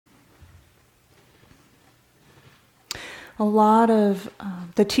A lot of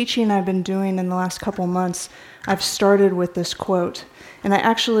the teaching I've been doing in the last couple months, I've started with this quote. And I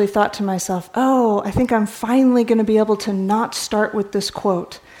actually thought to myself, I think I'm finally going to be able to not start with this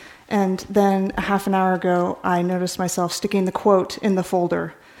quote. And then a half an hour ago, I noticed myself sticking the quote in the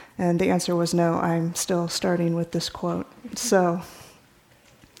folder. And the answer was no, I'm still starting with this quote. So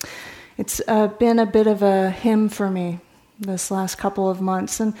it's been a bit of a hymn for me this last couple of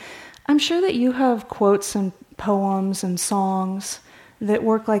months. And I'm sure that you have quotes and poems and songs that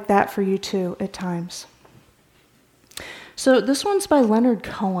work like that for you too at times. So this one's by Leonard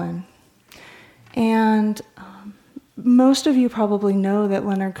Cohen. And most of you probably know that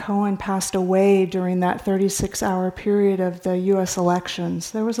Leonard Cohen passed away during that 36-hour period of the U.S. elections.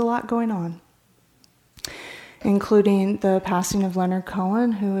 There was a lot going on, including the passing of Leonard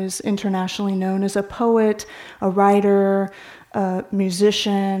Cohen, who is internationally known as a poet, a writer, a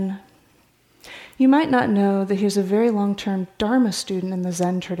musician. You might not know that he was a very long-term Dharma student in the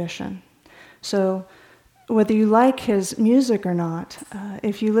Zen tradition. So whether you like his music or not,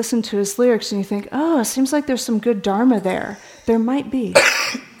 if you listen to his lyrics and you think, it seems like there's some good Dharma there might be.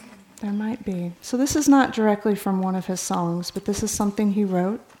 There might be. So this is not directly from one of his songs, but this is something he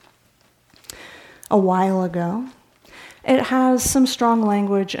wrote a while ago. It has some strong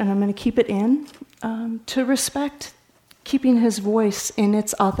language, and I'm going to keep it in to respect keeping his voice in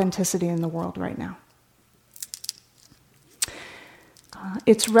its authenticity in the world right now.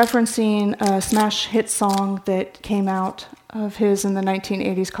 It's referencing a smash hit song that came out of his in the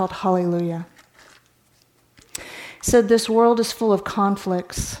 1980s called Hallelujah. It said, "This world is full of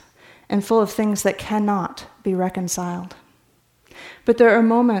conflicts and full of things that cannot be reconciled. But there are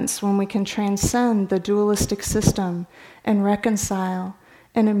moments when we can transcend the dualistic system and reconcile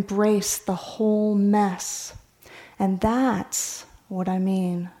and embrace the whole mess. And that's what I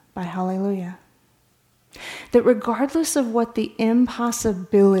mean by hallelujah. That regardless of what the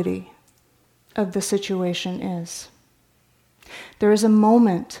impossibility of the situation is, there is a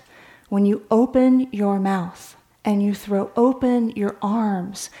moment when you open your mouth and you throw open your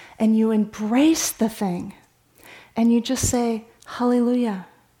arms and you embrace the thing and you just say, hallelujah,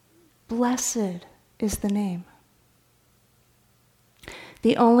 blessed is the name.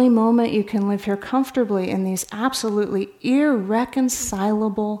 The only moment you can live here comfortably in these absolutely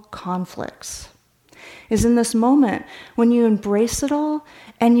irreconcilable conflicts is in this moment when you embrace it all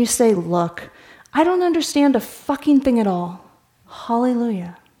and you say, look, I don't understand a fucking thing at all.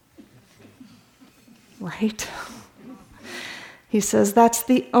 Hallelujah. Right? He says that's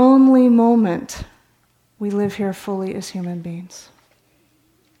the only moment we live here fully as human beings.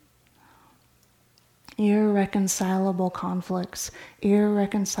 Irreconcilable conflicts,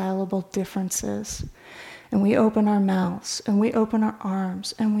 irreconcilable differences. And we open our mouths and we open our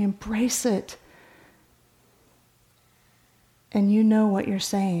arms and we embrace it. And you know what you're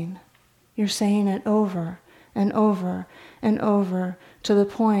saying. You're saying it over and over and over to the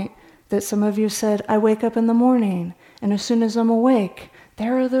point that some of you said, I wake up in the morning and as soon as I'm awake,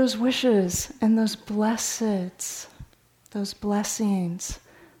 there are those wishes and those blesseds, those blessings.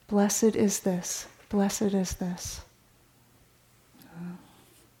 Blessed is this. Blessed is this.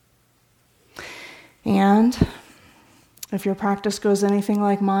 And if your practice goes anything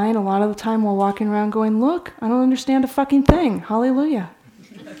like mine, a lot of the time we're walking around going, look, I don't understand a fucking thing. Hallelujah.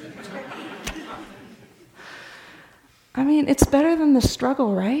 I mean, it's better than the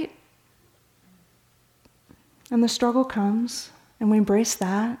struggle, right? And the struggle comes, and we embrace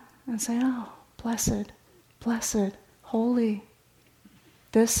that and say, oh, blessed, blessed, holy,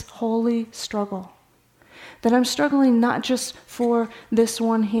 this holy struggle. That I'm struggling not just for this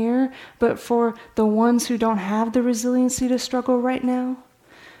one here, but for the ones who don't have the resiliency to struggle right now.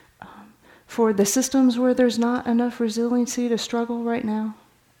 For the systems where there's not enough resiliency to struggle right now.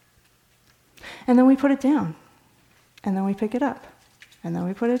 And then we put it down. And then we pick it up. And then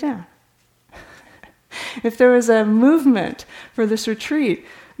we put it down. If there was a movement for this retreat,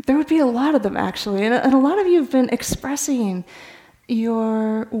 there would be a lot of them actually. And a lot of you have been expressing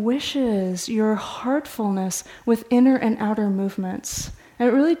your wishes, your heartfulness with inner and outer movements. And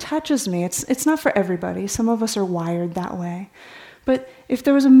it really touches me. It's not for everybody. Some of us are wired that way. But if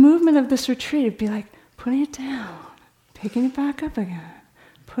there was a movement of this retreat, it'd be like putting it down, picking it back up again,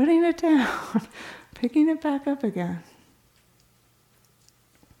 putting it down, picking it back up again.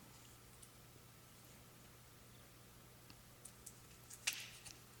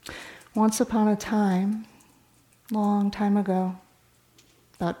 Once upon a time, long time ago,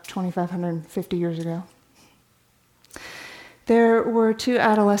 about 2,550 years ago, there were two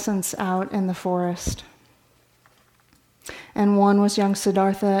adolescents out in the forest. And one was young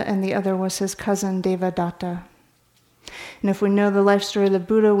Siddhartha, and the other was his cousin Devadatta. And if we know the life story of the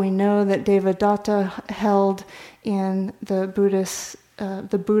Buddha, we know that Devadatta held in the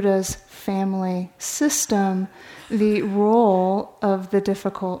Buddha's family system the role of the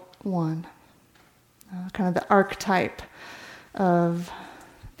difficult one, kind of the archetype of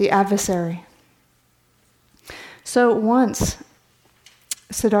the adversary. So once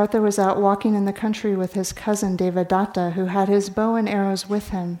Siddhartha was out walking in the country with his cousin Devadatta, who had his bow and arrows with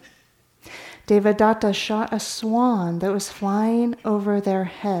him. Devadatta shot a swan that was flying over their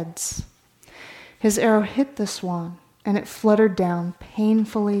heads. His arrow hit the swan, and it fluttered down,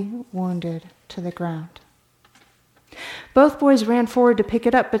 painfully wounded, to the ground. Both boys ran forward to pick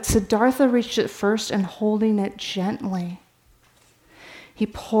it up, but Siddhartha reached it first, and holding it gently, he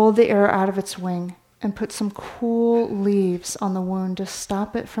pulled the arrow out of its wing and put some cool leaves on the wound to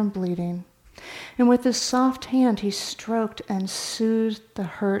stop it from bleeding. And with his soft hand, he stroked and soothed the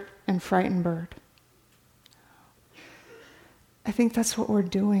hurt and frightened bird. I think that's what we're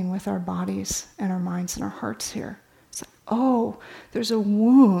doing with our bodies and our minds and our hearts here. It's like, oh, there's a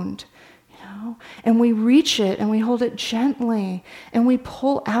wound, and we reach it and we hold it gently and we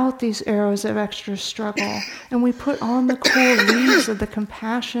pull out these arrows of extra struggle and we put on the cool leaves of the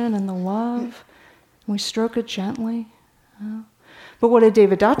compassion and the love and we stroke it gently. But what did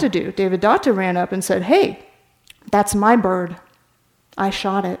Devadatta do? Devadatta ran up and said, hey, that's my bird. I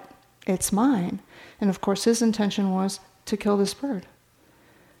shot it. It's mine. And of course his intention was to kill this bird.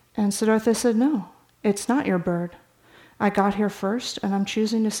 And Siddhartha said, no, it's not your bird. I got here first and I'm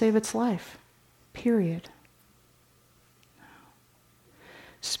choosing to save its life. Period.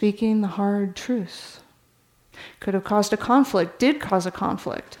 Speaking the hard truth could have caused a conflict, did cause a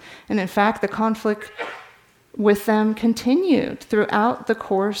conflict. And in fact, the conflict with them continued throughout the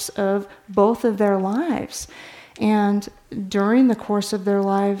course of both of their lives. And during the course of their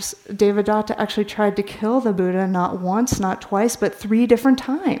lives, Devadatta actually tried to kill the Buddha not once, not twice, but 3 different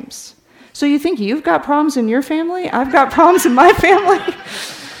times. So you think you've got problems in your family? I've got problems in my family?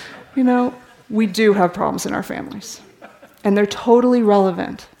 We do have problems in our families. And they're totally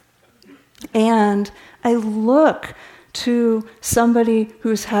relevant. And I look to somebody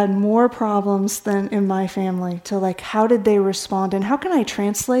who's had more problems than in my family to how did they respond? And how can I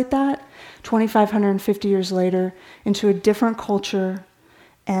translate that 2,550 years later into a different culture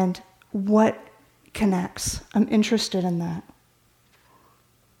and what connects? I'm interested in that.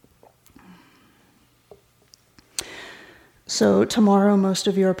 So tomorrow, most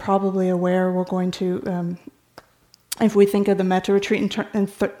of you are probably aware, we're going to, if we think of the Metta retreat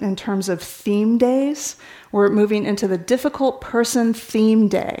in terms of theme days, we're moving into the difficult person theme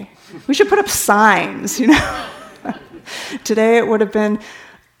day. We should put up signs, Today it would have been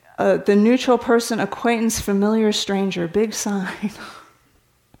the neutral person, acquaintance, familiar, stranger, big sign.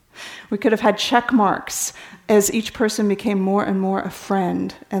 We could have had check marks as each person became more and more a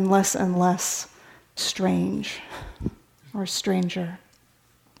friend and less strange. Or stranger.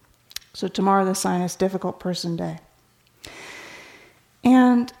 So tomorrow the sign is difficult person day.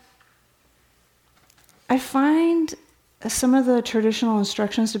 And I find some of the traditional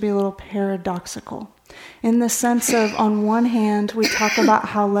instructions to be a little paradoxical in the sense of, on one hand, we talk about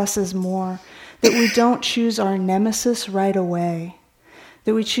how less is more, that we don't choose our nemesis right away,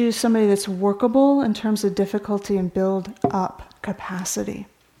 that we choose somebody that's workable in terms of difficulty and build up capacity.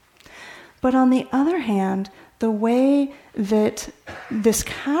 But on the other hand, the way that this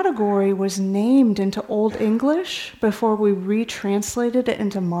category was named into Old English before we retranslated it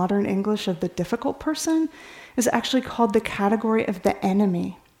into modern English of the difficult person is actually called the category of the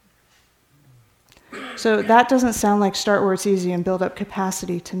enemy. So that doesn't sound like start where it's easy and build up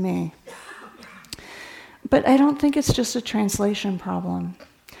capacity to me. But I don't think it's just a translation problem.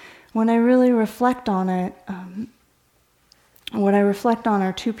 When I really reflect on it, what I reflect on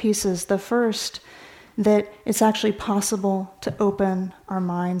are 2 pieces. The first, that it's actually possible to open our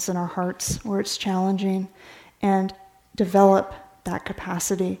minds and our hearts where it's challenging and develop that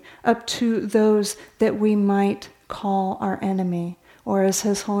capacity up to those that we might call our enemy, or as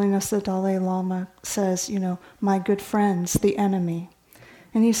His Holiness the Dalai Lama says, my good friends, the enemy.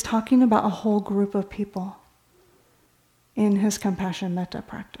 And he's talking about a whole group of people in his compassion metta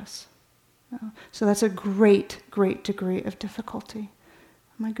practice. So that's a great, great degree of difficulty.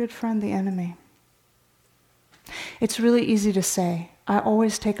 My good friend, the enemy. It's really easy to say. I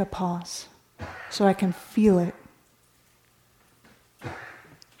always take a pause so I can feel it.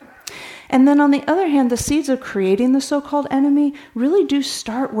 And then on the other hand, the seeds of creating the so-called enemy really do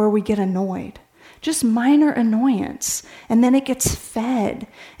start where we get annoyed. Just minor annoyance. And then it gets fed.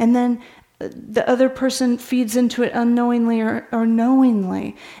 And then the other person feeds into it unknowingly or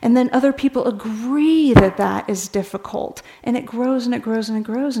knowingly. And then other people agree that that is difficult. And it grows and it grows and it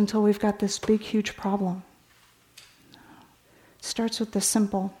grows until we've got this big, huge problem. It starts with the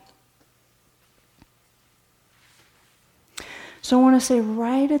simple. So I want to say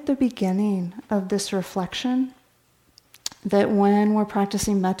right at the beginning of this reflection that when we're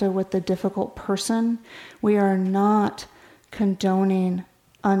practicing metta with the difficult person, we are not condoning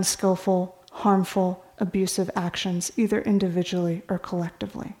unskillful, harmful, abusive actions, either individually or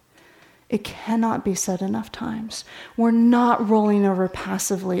collectively. It cannot be said enough times. We're not rolling over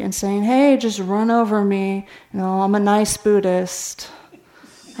passively and saying, hey, just run over me. I'm a nice Buddhist.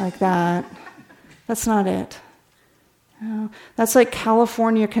 Like that. That's not it. That's like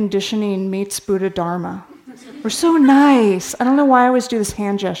California conditioning meets Buddha Dharma. We're so nice. I don't know why I always do this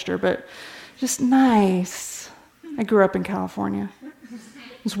hand gesture, but just nice. I grew up in California. I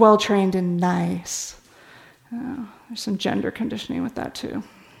was well-trained and nice. There's some gender conditioning with that too.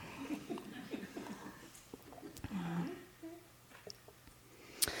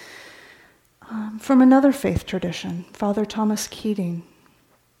 From another faith tradition, Father Thomas Keating,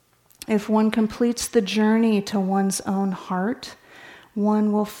 if one completes the journey to one's own heart,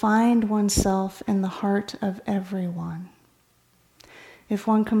 one will find oneself in the heart of everyone. If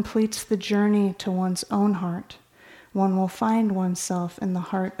one completes the journey to one's own heart, one will find oneself in the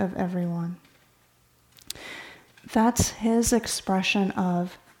heart of everyone. That's his expression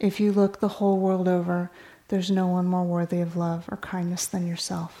of, if you look the whole world over, there's no one more worthy of love or kindness than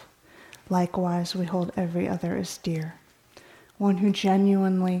yourself. Likewise, we hold every other as dear. One who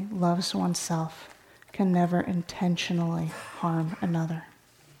genuinely loves oneself can never intentionally harm another.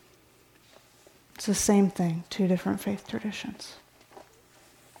 It's the same thing, two different faith traditions.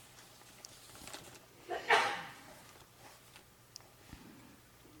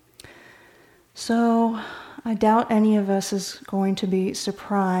 So, I doubt any of us is going to be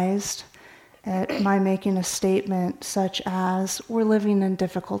surprised at my making a statement such as, we're living in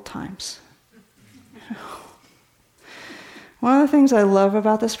difficult times. One of the things I love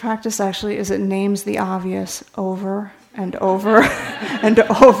about this practice actually is it names the obvious over and over and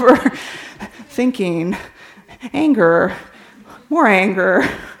over. Thinking, anger, more anger,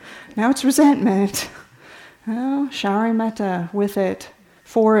 now it's resentment. Showering metta with it,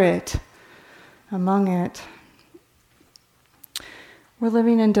 for it, among it. We're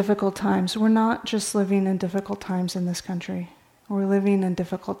living in difficult times. We're not just living in difficult times in this country. We're living in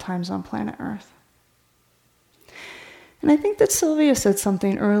difficult times on planet Earth. And I think that Sylvia said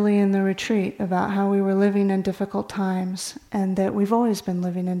something early in the retreat about how we were living in difficult times and that we've always been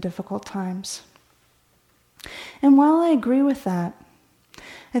living in difficult times. And while I agree with that,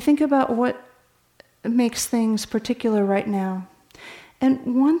 I think about what makes things particular right now.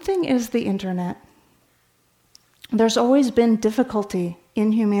 And one thing is the internet. There's always been difficulty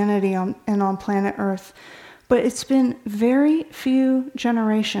in humanity and on planet Earth, but it's been very few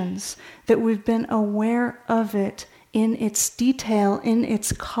generations that we've been aware of it in its detail, in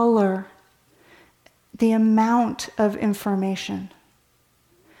its color, the amount of information.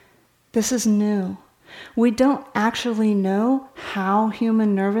 This is new. We don't actually know how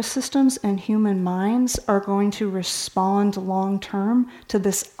human nervous systems and human minds are going to respond long-term to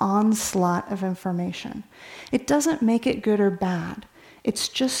this onslaught of information. It doesn't make it good or bad. It's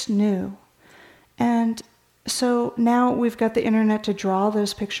just new. And so now we've got the internet to draw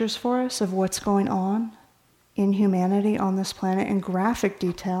those pictures for us of what's going on in humanity on this planet in graphic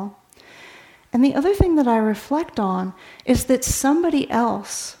detail. And the other thing that I reflect on is that somebody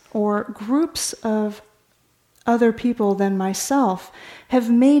else or groups of other people than myself have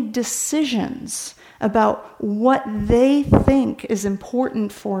made decisions about what they think is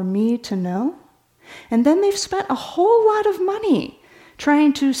important for me to know. And then they've spent a whole lot of money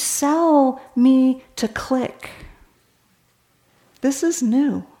trying to sell me to click. This is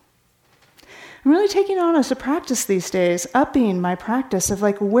new. I'm really taking on as a practice these days, upping my practice of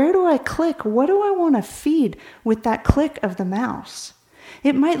where do I click? What do I want to feed with that click of the mouse?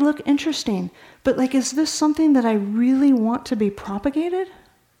 It might look interesting, but is this something that I really want to be propagated?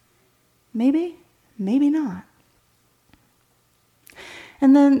 Maybe, maybe not.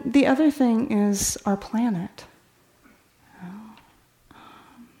 And then the other thing is our planet.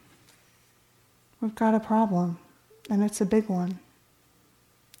 We've got a problem, and it's a big one.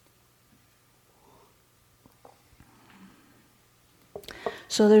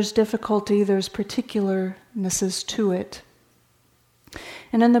 So there's difficulty, there's particularnesses to it.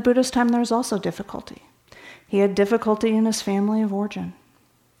 And in the Buddha's time, there was also difficulty. He had difficulty in his family of origin,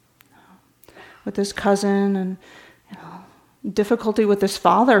 with his cousin, and difficulty with his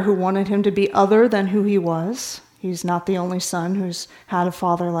father who wanted him to be other than who he was. He's not the only son who's had a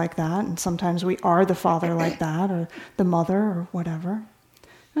father like that, and sometimes we are the father like that, or the mother, or whatever.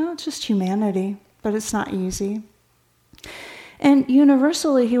 No, it's just humanity, but it's not easy. And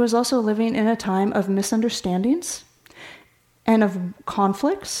universally, he was also living in a time of misunderstandings, and of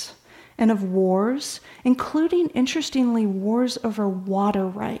conflicts, and of wars, including, interestingly, wars over water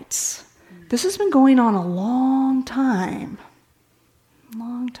rights. This has been going on a long time.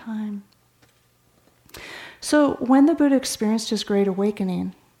 Long time. So when the Buddha experienced his great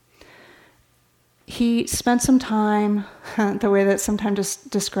awakening, he spent some time, the way that's sometimes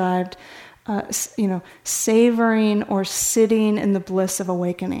described, savoring or sitting in the bliss of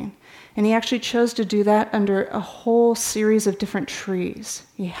awakening. And he actually chose to do that under a whole series of different trees.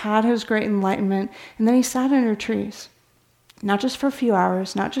 He had his great enlightenment, and then he sat under trees. Not just for a few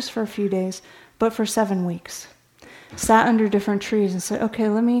hours, not just for a few days, but for 7 weeks. Sat under different trees and said, okay,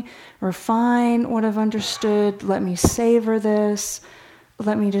 let me refine what I've understood. Let me savor this.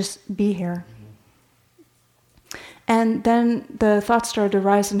 Let me just be here. And then the thoughts started to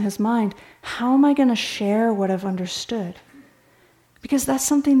rise in his mind, how am I going to share what I've understood? Because that's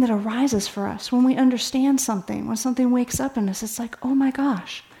something that arises for us. When we understand something, when something wakes up in us, it's like, oh my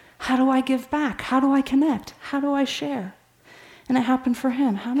gosh, how do I give back? How do I connect? How do I share? And it happened for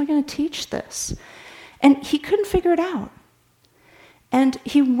him. How am I going to teach this? And he couldn't figure it out. And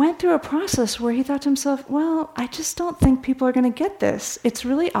he went through a process where he thought to himself, well, I just don't think people are going to get this. It's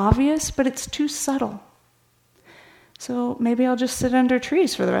really obvious, but it's too subtle. So maybe I'll just sit under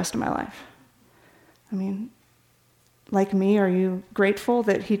trees for the rest of my life. I mean, like me, are you grateful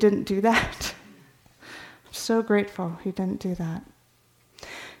that he didn't do that? I'm so grateful he didn't do that.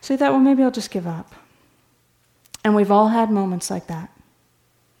 So he thought, well, maybe I'll just give up. And we've all had moments like that.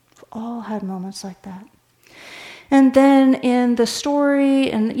 We've all had moments like that. And then in the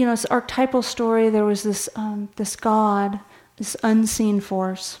story, and it's an archetypal story, there was this God, this unseen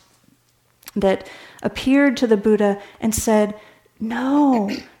force, that appeared to the Buddha and said, no,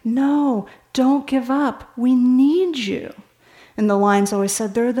 don't give up. We need you. And the lines always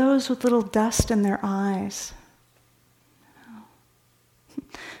said, there are those with little dust in their eyes.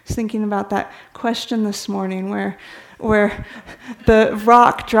 I was thinking about that question this morning where the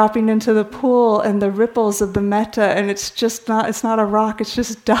rock dropping into the pool and the ripples of the Metta, and it's not a rock, it's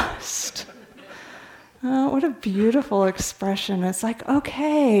just dust. Oh, what a beautiful expression. It's like,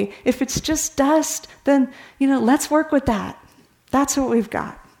 okay, if it's just dust, then, let's work with that. That's what we've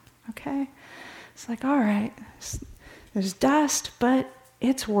got, okay? It's like, all right, there's dust, but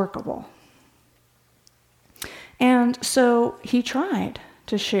it's workable. And so he tried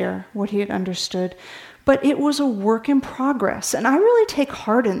to share what he had understood, but it was a work in progress. And I really take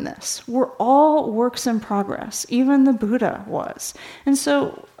heart in this. We're all works in progress. Even the Buddha was. And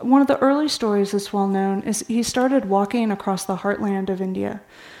so one of the early stories that's well known is he started walking across the heartland of India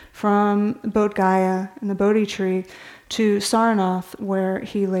from Bodh Gaya and the Bodhi tree to Sarnath, where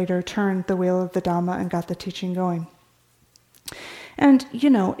he later turned the wheel of the Dhamma and got the teaching going. And,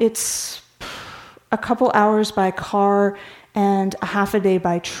 it's a couple hours by car and a half a day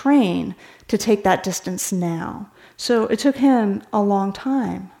by train to take that distance now. So it took him a long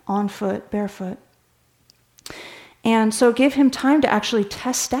time, on foot, barefoot. And so it gave him time to actually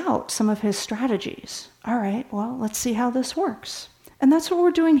test out some of his strategies. All right, well, let's see how this works. And that's what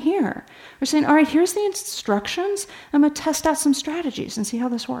we're doing here. We're saying, all right, here's the instructions. I'm going to test out some strategies and see how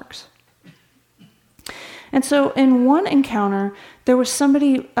this works. And so in one encounter, there was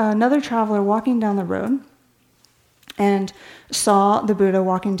another traveler walking down the road, and saw the Buddha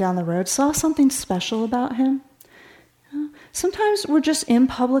walking down the road, saw something special about him. Sometimes we're just in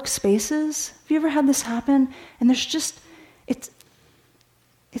public spaces. Have you ever had this happen? And there's just, it's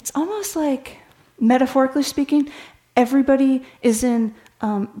almost like, metaphorically speaking, everybody is in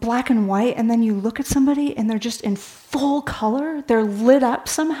black and white, and then you look at somebody and they're just in full color. They're lit up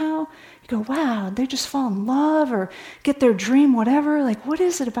somehow. You go, wow, they just fall in love or get their dream, whatever. Like, what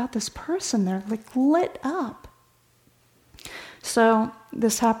is it about this person? They're like lit up. So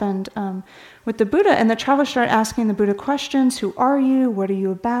this happened with the Buddha, and the traveler started asking the Buddha questions. Who are you? What are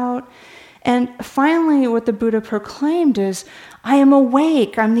you about? And finally, what the Buddha proclaimed is, I am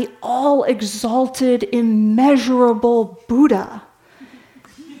awake. I'm the all-exalted, immeasurable Buddha.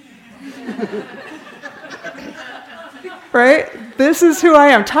 Right? This is who I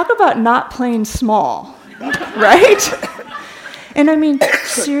am. Talk about not playing small, right? And I mean,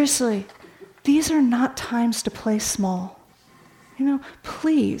 seriously, these are not times to play small.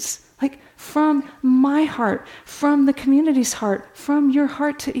 Please, from my heart, from the community's heart, from your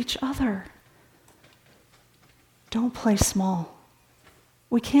heart to each other. don't play small.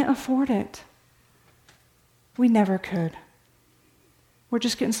 We can't afford it. We never could. We're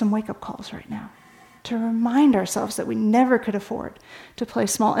just getting some wake-up calls right now to remind ourselves that we never could afford to play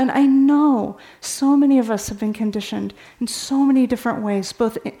small. And I know so many of us have been conditioned in so many different ways,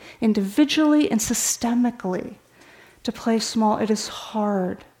 both individually and systemically, to play small. It is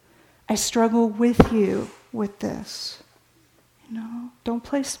hard. I struggle with you with this. Don't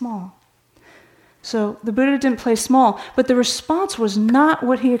play small. So the Buddha didn't play small, but the response was not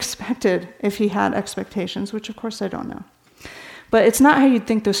what he expected if he had expectations, which of course I don't know. But it's not how you'd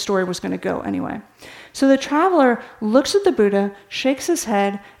think the story was going to go anyway. So the traveler looks at the Buddha, shakes his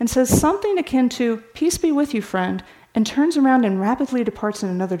head, and says something akin to, "Peace be with you, friend," and turns around and rapidly departs in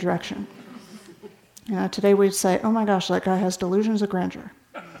another direction. Today we'd say, "Oh my gosh, that guy has delusions of grandeur."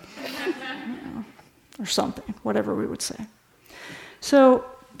 Or something, whatever we would say. So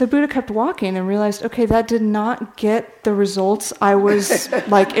the Buddha kept walking and realized, okay, that did not get the results I was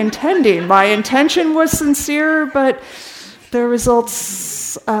intending. My intention was sincere, but the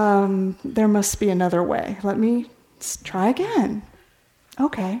results, there must be another way. Let me try again.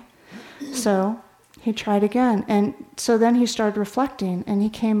 Okay. So he tried again. And so then he started reflecting, and he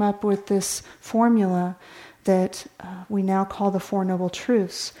came up with this formula that we now call the Four Noble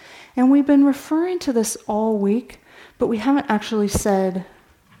Truths. And we've been referring to this all week, but we haven't actually said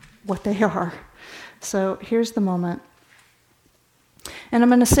what they are. So here's the moment. And I'm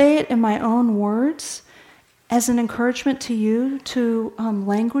going to say it in my own words as an encouragement to you to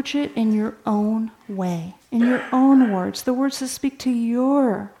language it in your own way, in your own words, the words that speak to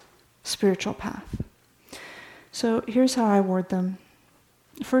your spiritual path. So here's how I word them.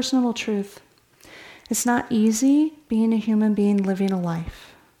 First noble truth. It's not easy being a human being living a life.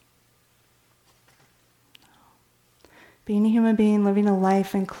 Being a human being living a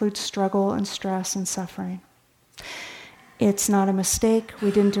life includes struggle and stress and suffering. It's not a mistake. We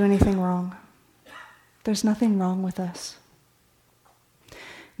didn't do anything wrong. There's nothing wrong with us.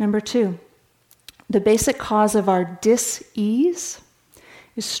 Number 2, the basic cause of our dis-ease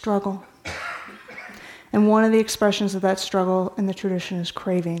is struggle. And one of the expressions of that struggle in the tradition is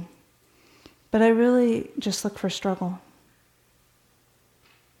craving. But I really just look for struggle.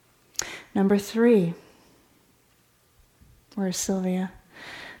 Number 3, where's Sylvia?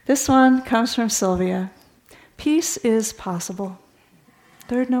 This one comes from Sylvia. Peace is possible.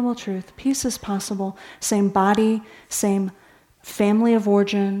 Third noble truth, peace is possible. Same body, same family of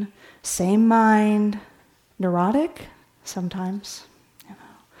origin, same mind. Neurotic? Sometimes.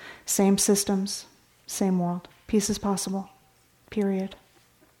 Same systems, same world. Peace is possible. Period.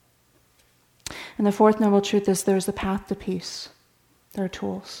 And the fourth noble truth is there's a path to peace. There are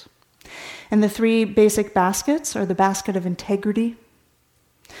tools. And the 3 basic baskets are the basket of integrity,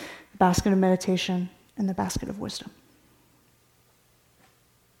 the basket of meditation, and the basket of wisdom.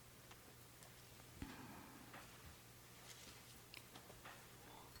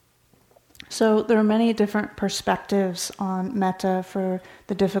 So there are many different perspectives on metta for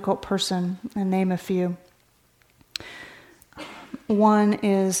the difficult person, and name a few. One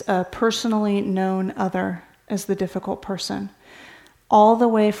is a personally known other as the difficult person, all the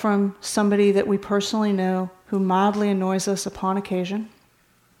way from somebody that we personally know who mildly annoys us upon occasion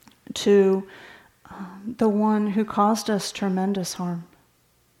to the one who caused us tremendous harm,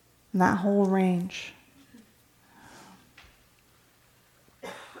 and that whole range.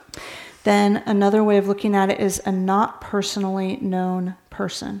 Then another way of looking at it is a not personally known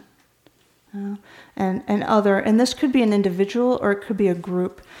person. And other, and this could be an individual or it could be a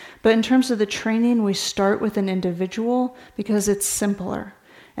group. But in terms of the training, we start with an individual because it's simpler.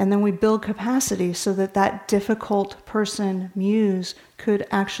 And then we build capacity so that that difficult person, muse, could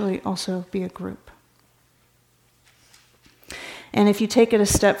actually also be a group. And if you take it a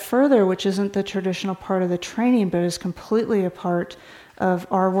step further, which isn't the traditional part of the training, but is completely a part of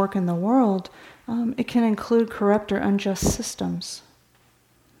our work in the world, it can include corrupt or unjust systems.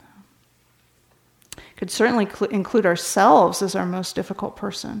 It could certainly include ourselves as our most difficult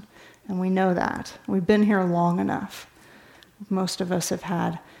person, and we know that. We've been here long enough. Most of us have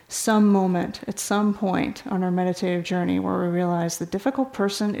had some moment at some point on our meditative journey where we realize the difficult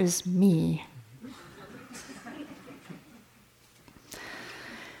person is me.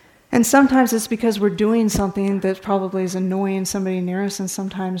 And sometimes it's because we're doing something that probably is annoying somebody near us, and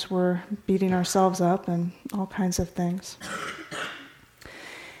sometimes we're beating ourselves up and all kinds of things.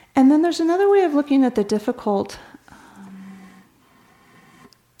 And then there's another way of looking at the difficult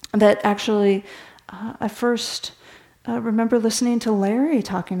that actually I first remember listening to Larry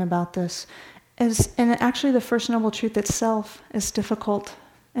talking about this. And actually the First Noble Truth itself is difficult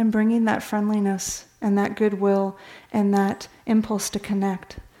and bringing that friendliness and that goodwill and that impulse to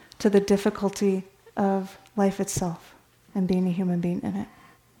connect to the difficulty of life itself and being a human being in it.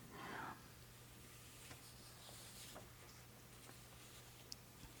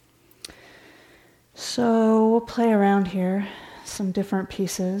 So we'll play around here, some different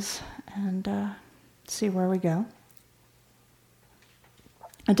pieces, and see where we go.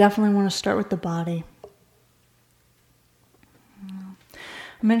 I definitely want to start with the body.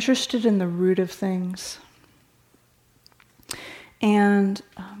 I'm interested in the root of things. And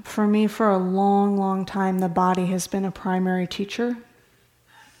for me, for a long, long time, the body has been a primary teacher.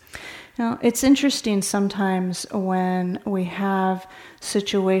 Now, it's interesting sometimes when we have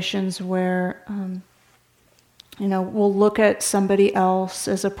situations where, we'll look at somebody else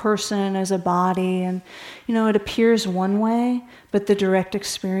as a person, as a body, and, it appears one way, but the direct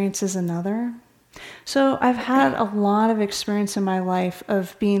experience is another. So I've had a lot of experience in my life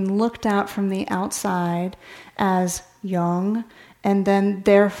of being looked at from the outside as young, and then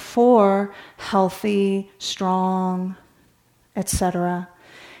therefore healthy, strong, etc.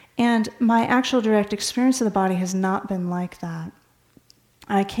 And my actual direct experience of the body has not been like that.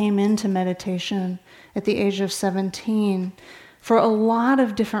 I came into meditation at the age of 17 for a lot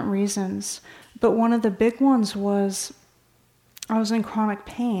of different reasons, but one of the big ones was I was in chronic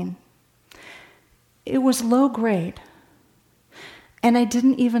pain. It was low grade, and I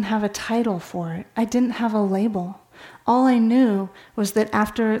didn't even have a title for it. I didn't have a label. All I knew was that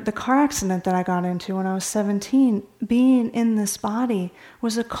after the car accident that I got into when I was 17, being in this body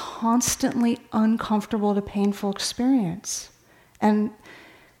was a constantly uncomfortable to painful experience. And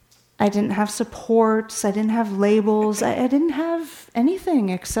I didn't have supports, I didn't have labels, I didn't have anything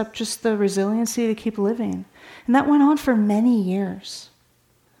except just the resiliency to keep living. And that went on for many years.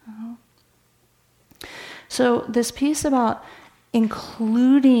 So this piece about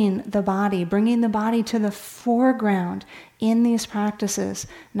including the body, bringing the body to the foreground in these practices,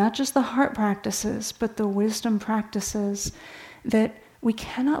 not just the heart practices, but the wisdom practices, that we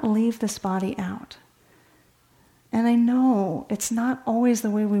cannot leave this body out. And I know it's not always the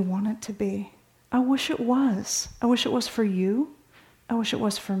way we want it to be. I wish it was. I wish it was for you. I wish it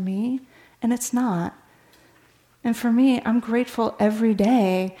was for me. And it's not. And for me, I'm grateful every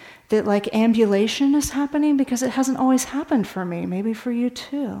day that ambulation is happening because it hasn't always happened for me. Maybe for you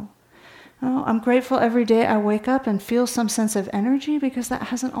too. I'm grateful every day I wake up and feel some sense of energy because that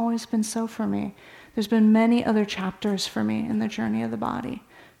hasn't always been so for me. There's been many other chapters for me in the journey of the body,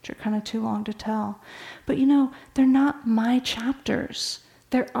 which are kind of too long to tell. But they're not my chapters.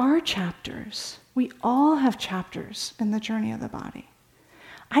 They're our chapters. We all have chapters in the journey of the body.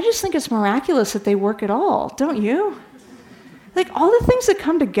 I just think it's miraculous that they work at all, don't you? All the things that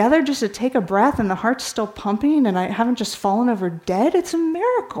come together just to take a breath and the heart's still pumping and I haven't just fallen over dead, it's a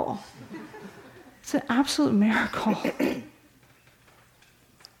miracle. It's an absolute miracle.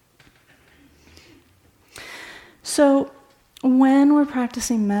 So when we're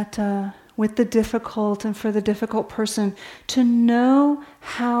practicing metta with the difficult and for the difficult person, to know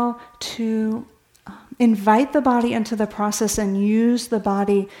how to invite the body into the process and use the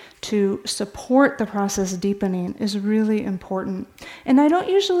body to support the process deepening is really important. And I don't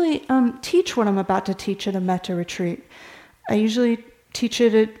usually teach what I'm about to teach at a metta retreat. I usually teach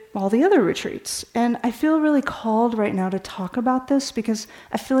it at all the other retreats. And I feel really called right now to talk about this because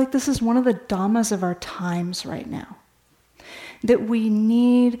I feel like this is one of the dhammas of our times right now. That we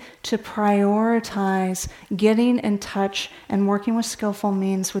need to prioritize getting in touch and working with skillful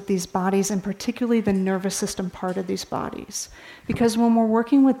means with these bodies, and particularly the nervous system part of these bodies. Because when we're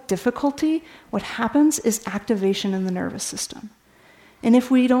working with difficulty, what happens is activation in the nervous system. And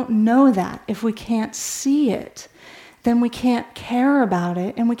if we don't know that, if we can't see it, then we can't care about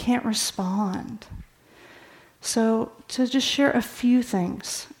it and we can't respond. So to just share a few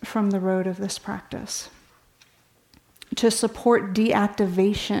things from the road of this practice. To support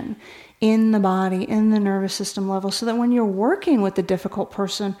deactivation in the body, in the nervous system level, so that when you're working with a difficult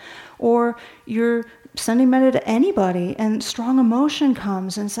person or you're sending metta to anybody and strong emotion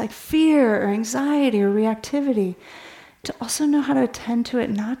comes and it's like fear or anxiety or reactivity, to also know how to attend to it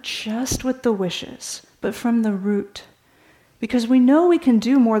not just with the wishes, but from the root. Because we know we can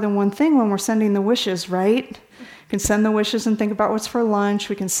do more than one thing when we're sending the wishes, right? We can send the wishes and think about what's for lunch.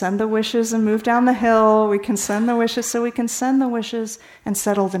 We can send the wishes and move down the hill. We can send the wishes, so we can send the wishes and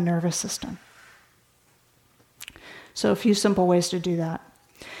settle the nervous system. So a few simple ways to do that.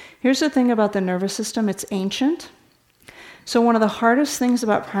 Here's the thing about the nervous system. It's ancient. So one of the hardest things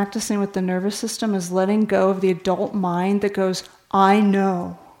about practicing with the nervous system is letting go of the adult mind that goes, I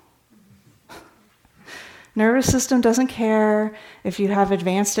know. Nervous system doesn't care if you have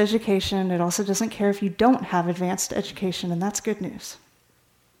advanced education. It also doesn't care if you don't have advanced education, and that's good news.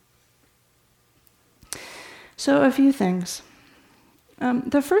 So a few things.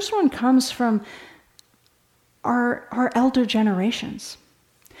 The first one comes from our elder generations.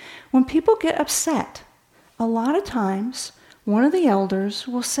 When people get upset, a lot of times one of the elders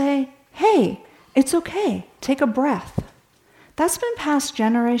will say, "Hey, it's okay, take a breath." That's been passed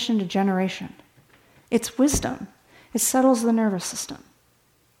generation to generation. It's wisdom. It settles the nervous system.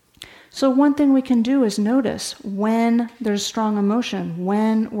 So one thing we can do is notice when there's strong emotion,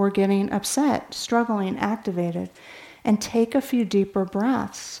 when we're getting upset, struggling, activated, and take a few deeper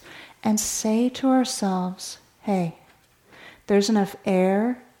breaths and say to ourselves, "Hey, there's enough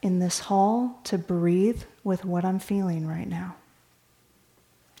air in this hall to breathe with what I'm feeling right now."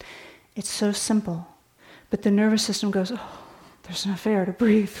 It's so simple, but the nervous system goes, "Oh, there's enough air to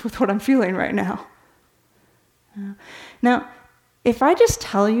breathe with what I'm feeling right now." Now, if I just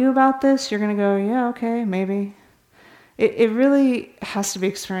tell you about this, you're going to go, "Yeah, okay, maybe." It really has to be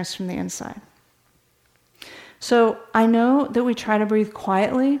experienced from the inside. So I know that we try to breathe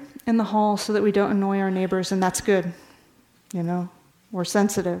quietly in the hall so that we don't annoy our neighbors, and that's good. We're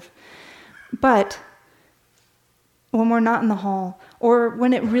sensitive. But when we're not in the hall, or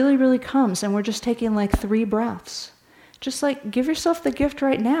when it really, really comes and we're just taking like 3 breaths, just like give yourself the gift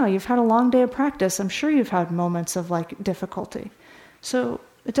right now. You've had a long day of practice. I'm sure you've had moments of like difficulty. So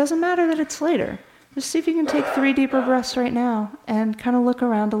it doesn't matter that it's later. Just see if you can take 3 deeper breaths right now and kind of look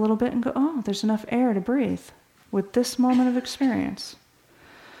around a little bit and go, "Oh, there's enough air to breathe with this moment of experience."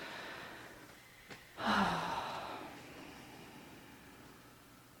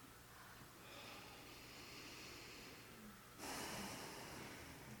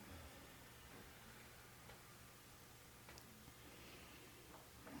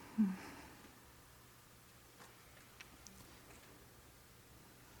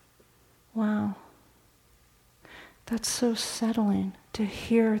 Wow. That's so settling to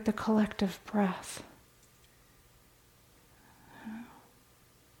hear the collective breath.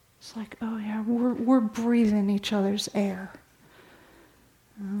 It's like, oh yeah, we're breathing each other's air.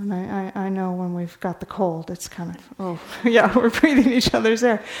 And I know when we've got the cold, it's kind of, oh yeah, we're breathing each other's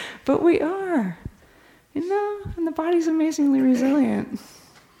air. But we are, and the body's amazingly resilient.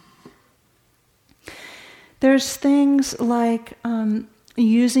 There's things like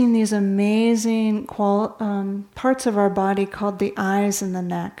using these amazing parts of our body called the eyes and the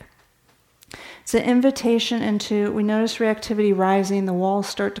neck. It's an invitation into, we notice reactivity rising, the walls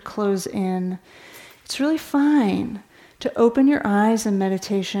start to close in. It's really fine to open your eyes in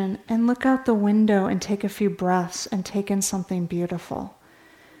meditation and look out the window and take a few breaths and take in something beautiful.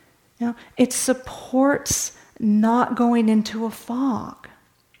 It supports not going into a fog.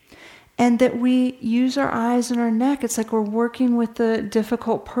 And that we use our eyes and our neck. It's like we're working with the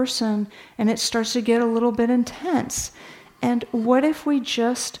difficult person and it starts to get a little bit intense. And what if we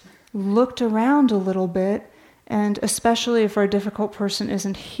just looked around a little bit, and especially if our difficult person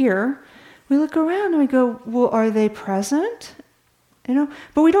isn't here, we look around and we go, "Well, are they present?"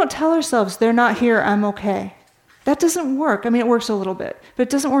 But we don't tell ourselves, "They're not here, I'm okay." That doesn't work. I mean, it works a little bit, but it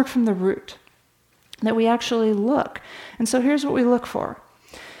doesn't work from the root. That we actually look. And so here's what we look for.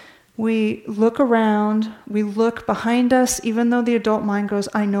 We look around, we look behind us, even though the adult mind goes,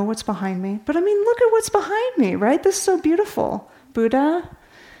 "I know what's behind me." But I mean, look at what's behind me, right? This is so beautiful. Buddha.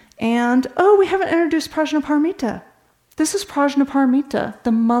 And, we haven't introduced Prajnaparamita. This is Prajnaparamita,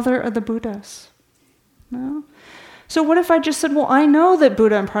 the mother of the Buddhas. No? So what if I just said, "Well, I know that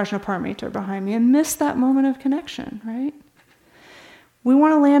Buddha and Prajnaparamita are behind me," and missed that moment of connection, right? We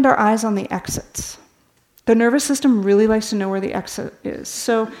want to land our eyes on the exits. The nervous system really likes to know where the exit is.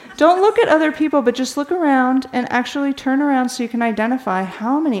 So don't look at other people, but just look around and actually turn around so you can identify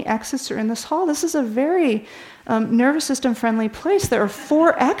how many exits are in this hall. This is a very nervous system friendly place. There are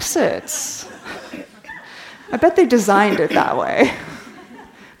 4 exits. I bet they designed it that way.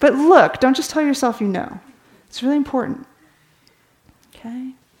 But look, don't just tell yourself you know. It's really important.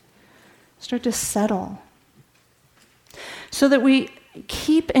 Okay? Start to settle. So that we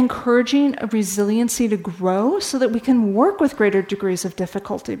keep encouraging a resiliency to grow so that we can work with greater degrees of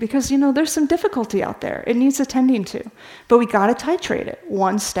difficulty. Because, there's some difficulty out there. It needs attending to. But we got to titrate it,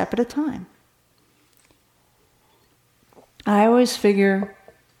 one step at a time. I always figure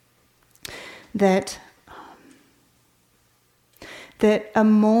that a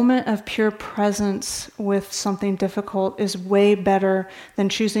moment of pure presence with something difficult is way better than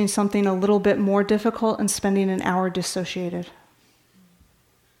choosing something a little bit more difficult and spending an hour dissociated.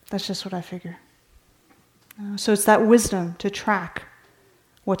 That's just what I figure. So it's that wisdom to track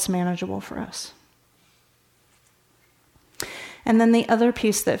what's manageable for us. And then the other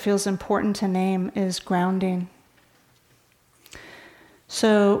piece that feels important to name is grounding.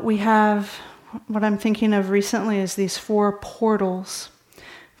 So we have, what I'm thinking of recently is these 4 portals.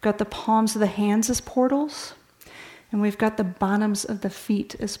 We've got the palms of the hands as portals, and we've got the bottoms of the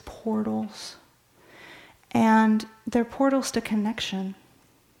feet as portals. And they're portals to connection.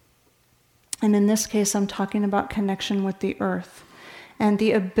 And in this case, I'm talking about connection with the earth and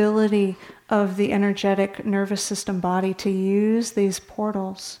the ability of the energetic nervous system body to use these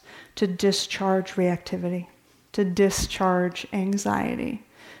portals to discharge reactivity, to discharge anxiety,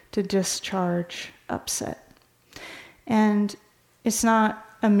 to discharge upset. And it's not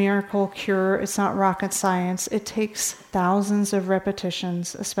a miracle cure, it's not rocket science. It takes thousands of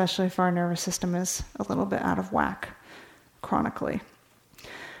repetitions, especially if our nervous system is a little bit out of whack chronically.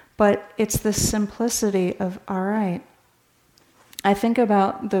 But it's the simplicity of, all right. I think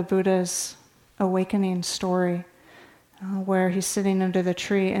about the Buddha's awakening story, where he's sitting under the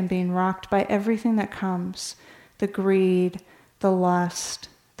tree and being rocked by everything that comes, the greed, the lust,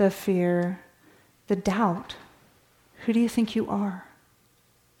 the fear, the doubt. Who do you think you are?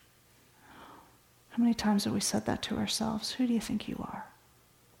 How many times have we said that to ourselves? Who do you think you are?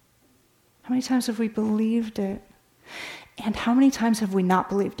 How many times have we believed it? And how many times have we not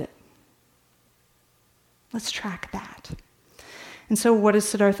believed it? Let's track that. And so what does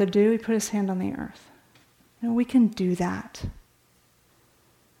Siddhartha do? He put his hand on the earth. We can do that.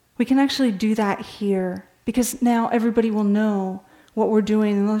 We can actually do that here, because now everybody will know what we're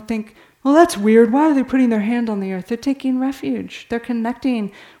doing, and they'll think, well, that's weird. Why are they putting their hand on the earth? They're taking refuge. They're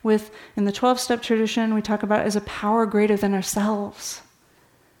connecting with, in the 12-step tradition, we talk about it as a power greater than ourselves,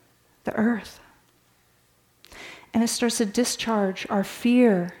 the earth. And it starts to discharge our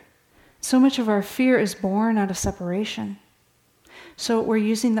fear. So much of our fear is born out of separation. So we're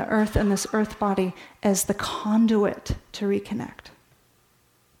using the earth and this earth body as the conduit to reconnect.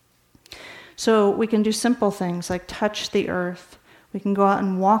 So we can do simple things like touch the earth. We can go out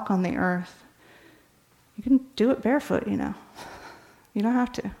and walk on the earth. You can do it barefoot, You don't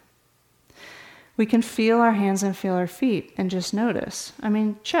have to. We can feel our hands and feel our feet and just notice.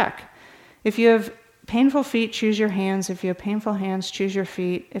 Check. If you have painful feet, choose your hands. If you have painful hands, choose your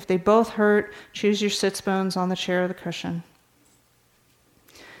feet. If they both hurt, choose your sits bones on the chair or the cushion.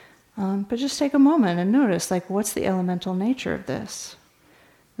 But just take a moment and notice, what's the elemental nature of this?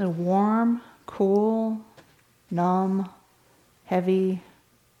 Is it warm, cool, numb, heavy,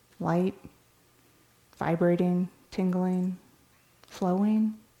 light, vibrating, tingling,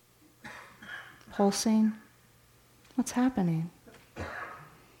 flowing, pulsing? What's happening?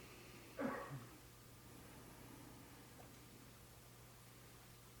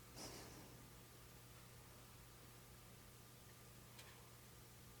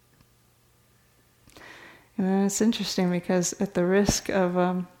 And it's interesting because at the risk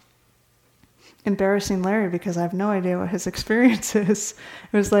of embarrassing Larry, because I have no idea what his experience is,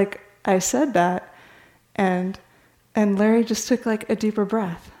 it was like I said that, and Larry just took a deeper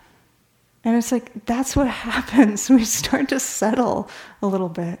breath. And it's that's what happens. We start to settle a little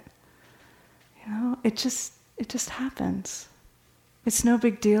bit. It just happens. It's no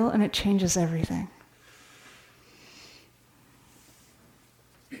big deal, and it changes everything.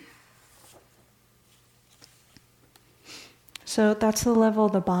 So that's the level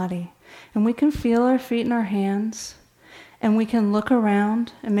of the body. And we can feel our feet and our hands, and we can look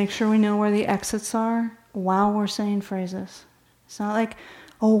around and make sure we know where the exits are while we're saying phrases. It's not like,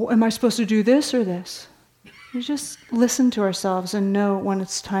 oh, am I supposed to do this or this? We just listen to ourselves and know when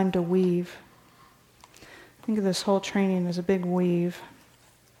it's time to weave. Think of this whole training as a big weave.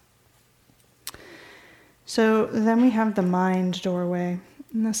 So then we have the mind doorway.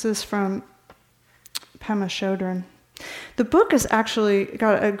 And this is from Pema Chodron. The book has actually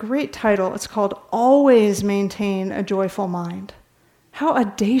got a great title. It's called Always Maintain a Joyful Mind. How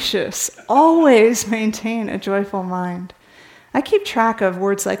audacious. Always maintain a joyful mind. I keep track of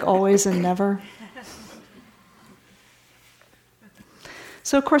words like always and never.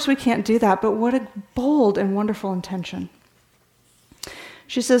 So of course we can't do that, but what a bold and wonderful intention.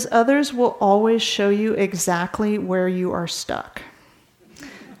 She says, others will always show you exactly where you are stuck.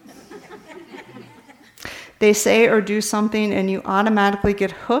 They say or do something and you automatically get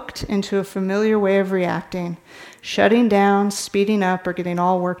hooked into a familiar way of reacting, shutting down, speeding up, or getting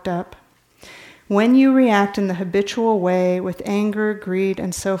all worked up. When you react in the habitual way with anger, greed,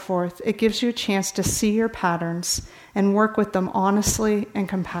 and so forth, it gives you a chance to see your patterns and work with them honestly and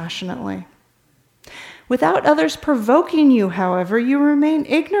compassionately. Without others provoking you, however, you remain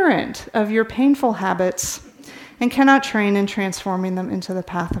ignorant of your painful habits and cannot train in transforming them into the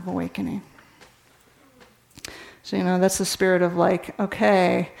path of awakening. So, that's the spirit of like,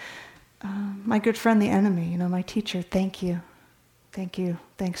 okay, my good friend, the enemy, my teacher, thank you. Thank you.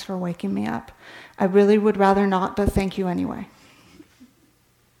 Thanks for waking me up. I really would rather not, but thank you anyway.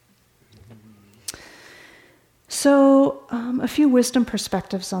 So, a few wisdom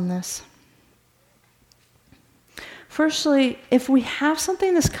perspectives on this. Firstly, if we have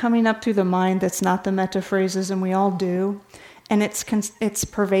something that's coming up through the mind that's not the metta phrases, and we all do, and it's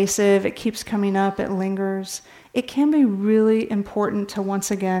pervasive, it keeps coming up, it lingers, it can be really important to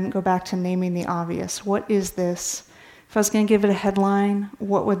once again go back to naming the obvious. What is this? If I was going to give it a headline,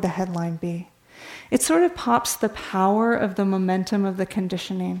 what would the headline be? It sort of pops the power of the momentum of the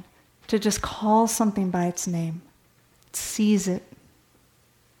conditioning to just call something by its name. Seize it.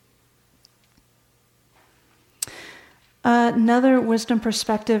 Another wisdom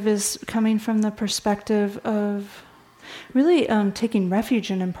perspective is coming from the perspective of really taking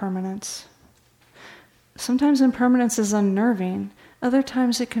refuge in impermanence. Sometimes impermanence is unnerving. Other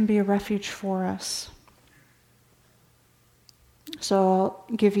times it can be a refuge for us. So I'll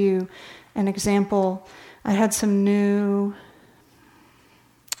give you an example. I had some new,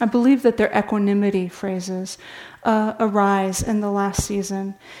 I believe that they're equanimity phrases, arise in the last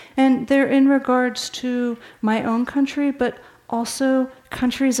season. And they're in regards to my own country, but also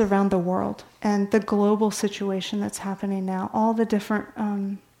countries around the world and the global situation that's happening now. All the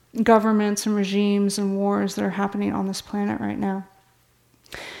different governments and regimes and wars that are happening on this planet right now.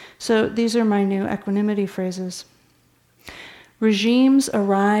 So these are my new equanimity phrases. Regimes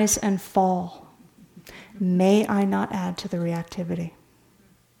arise and fall. May I not add to the reactivity.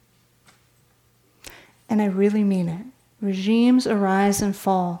 And I really mean it. Regimes arise and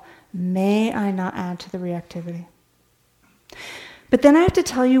fall. May I not add to the reactivity. But then I have to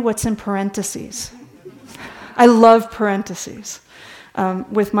tell you what's in parentheses. I love parentheses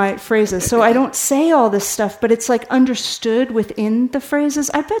with my phrases. So I don't say all this stuff, but it's like understood within the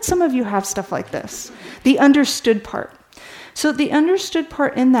phrases. I bet some of you have stuff like this. The understood part. So the understood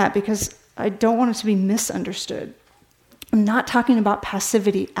part in that, because I don't want it to be misunderstood. I'm not talking about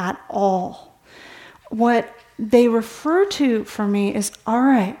passivity at all. What they refer to for me is, all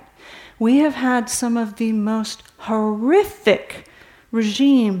right, we have had some of the most horrific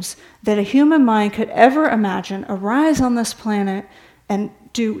regimes that a human mind could ever imagine arise on this planet and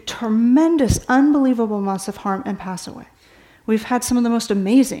do tremendous, unbelievable amounts of harm and pass away. We've had some of the most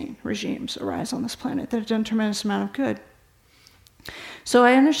amazing regimes arise on this planet that have done a tremendous amount of good. So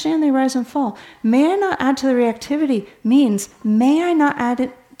I understand they rise and fall. May I not add to the reactivity means, may I not add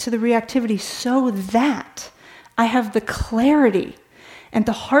it to the reactivity so that I have the clarity and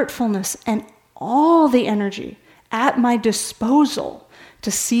the heartfulness and all the energy at my disposal to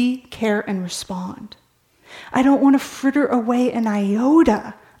see, care, and respond. I don't want to fritter away an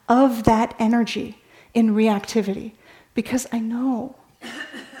iota of that energy in reactivity, because I know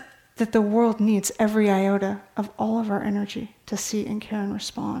that the world needs every iota of all of our energy to see and care and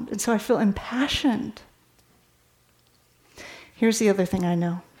respond. And so I feel impassioned. Here's the other thing I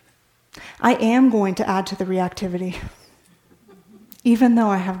know. I am going to add to the reactivity. Even though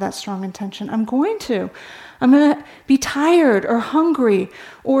I have that strong intention, I'm going to. I'm going to be tired or hungry,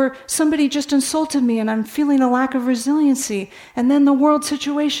 or somebody just insulted me and I'm feeling a lack of resiliency, and then the world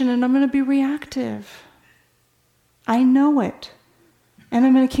situation, and I'm going to be reactive. I know it. And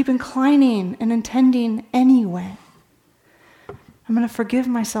I'm going to keep inclining and intending anyway. I'm going to forgive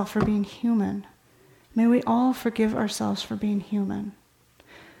myself for being human. May we all forgive ourselves for being human.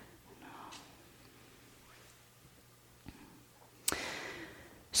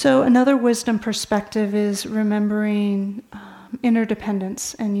 So another wisdom perspective is remembering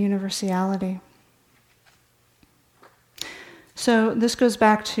interdependence and universality. So this goes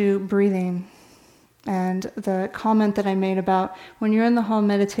back to breathing and the comment that I made about when you're in the hall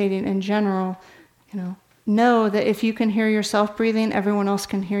meditating in general, know that if you can hear yourself breathing, everyone else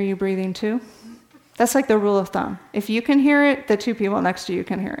can hear you breathing too. That's like the rule of thumb. If you can hear it, the two people next to you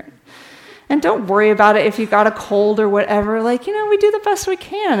can hear it. And don't worry about it if you got a cold or whatever. We do the best we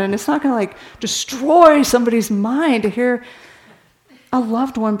can. And it's not going to destroy somebody's mind to hear a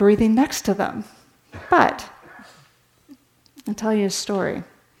loved one breathing next to them. But I'll tell you a story.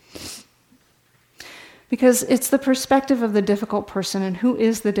 Because it's the perspective of the difficult person, and who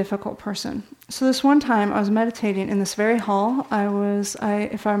is the difficult person. So this one time I was meditating in this very hall.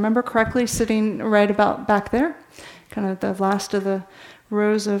 If I remember correctly, sitting right about back there, kind of the last of the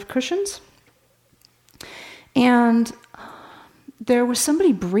rows of cushions. And there was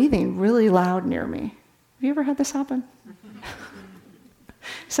somebody breathing really loud near me. Have you ever had this happen?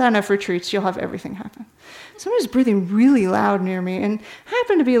 sat enough retreats, you'll have everything happen. Somebody's breathing really loud near me, and I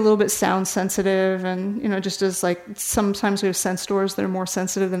happen to be a little bit sound sensitive, and just as like sometimes we have sense doors that are more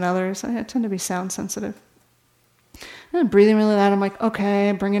sensitive than others, I tend to be sound sensitive. And I'm breathing really loud. I'm like,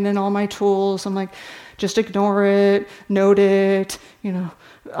 okay, bringing in all my tools. I'm like, just ignore it, note it.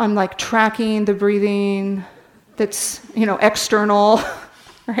 I'm like tracking the breathing that's external,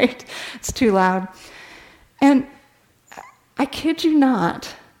 right? It's too loud. And I kid you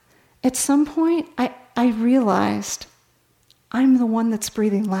not, at some point I realized I'm the one that's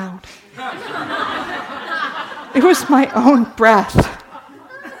breathing loud. It was my own breath.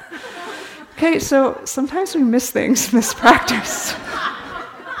 Okay, so sometimes we miss things in this practice.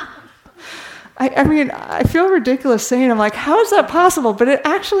 I mean, I feel ridiculous saying, I'm like, how is that possible? But it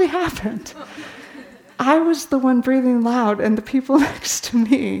actually happened. I was the one breathing loud, and the people next to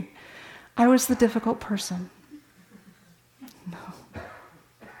me, I was the difficult person. No.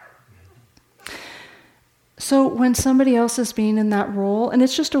 So when somebody else is being in that role, and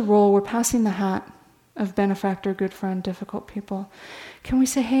it's just a role, we're passing the hat of benefactor, good friend, difficult people, can we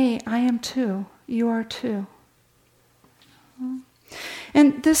say, hey, I am too, you are too?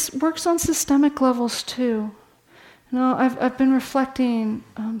 And this works on systemic levels too. I've been reflecting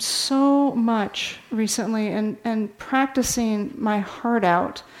so much recently and practicing my heart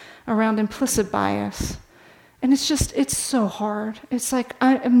out around implicit bias. And it's so hard. It's like,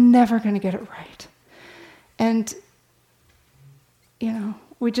 I am never going to get it right. And,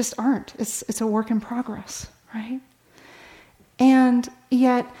 we just aren't. It's a work in progress, right? And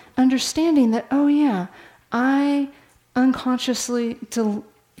yet understanding that, oh yeah, I unconsciously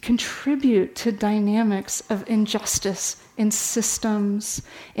contribute to dynamics of injustice in systems,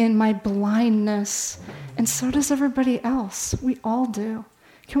 in my blindness, and so does everybody else. We all do.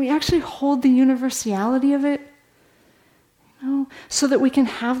 Can we actually hold the universality of it? So that we can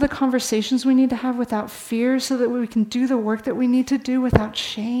have the conversations we need to have without fear, so that we can do the work that we need to do without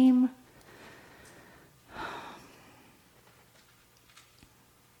shame.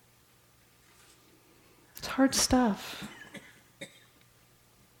 It's hard stuff.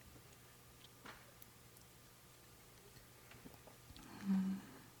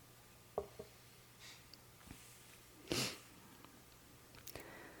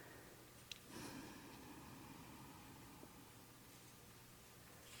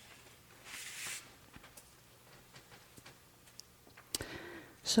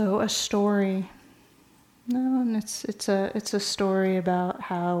 So a story. No, and it's a story about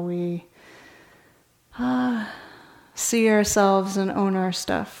how we see ourselves and own our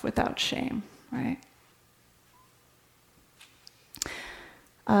stuff without shame, right?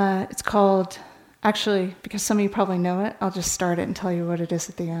 It's called, actually, because some of you probably know it, I'll just start it and tell you what it is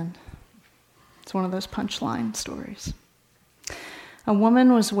at the end. It's one of those punchline stories. A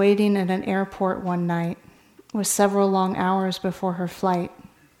woman was waiting at an airport one night, with several long hours before her flight.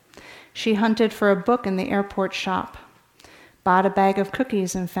 She hunted for a book in the airport shop, bought a bag of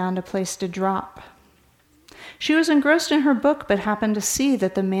cookies, and found a place to drop. She was engrossed in her book, but happened to see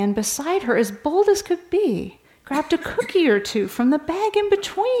that the man beside her, as bold as could be, grabbed a cookie or two from the bag in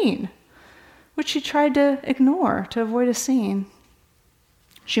between, which she tried to ignore to avoid a scene.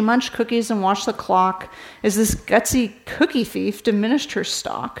 She munched cookies and watched the clock as this gutsy cookie thief diminished her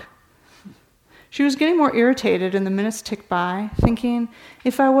stock. She was getting more irritated, and the minutes ticked by, thinking,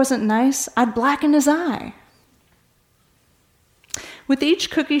 if I wasn't nice, I'd blacken his eye. With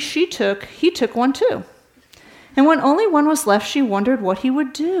each cookie she took, he took one too. And when only one was left, she wondered what he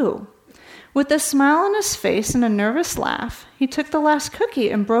would do. With a smile on his face and a nervous laugh, he took the last cookie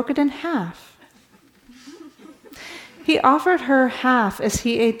and broke it in half. He offered her half as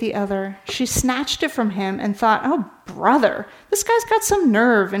he ate the other. She snatched it from him and thought, oh, brother, this guy's got some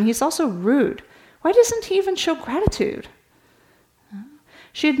nerve, and he's also rude. Why doesn't he even show gratitude?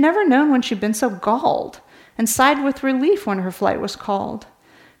 She had never known when she'd been so galled, and sighed with relief when her flight was called.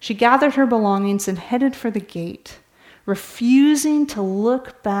 She gathered her belongings and headed for the gate, refusing to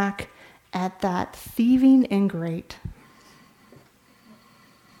look back at that thieving ingrate.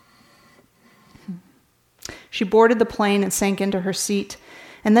 She boarded the plane and sank into her seat,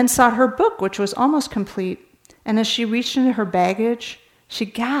 and then sought her book, which was almost complete. And as she reached into her baggage, she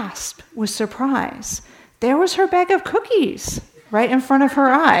gasped with surprise. There was her bag of cookies right in front of her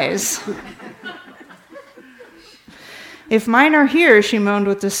eyes. If mine are here, she moaned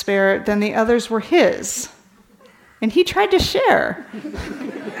with despair, then the others were his. And he tried to share.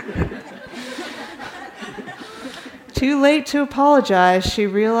 Too late to apologize, she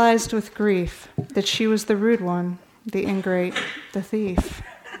realized with grief that she was the rude one, the ingrate, the thief.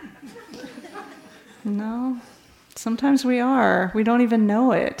 No. Sometimes we are. We don't even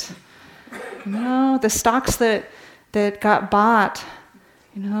know it. The stocks that got bought,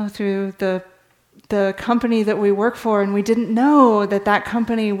 through the company that we work for, and we didn't know that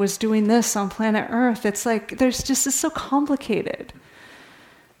company was doing this on planet Earth. It's like, it's so complicated.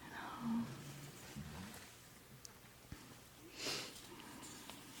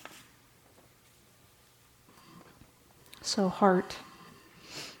 So heart.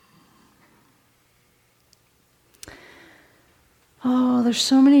 Oh, there's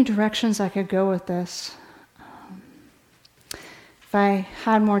so many directions I could go with this. If I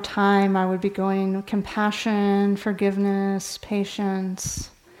had more time, I would be going compassion, forgiveness, patience.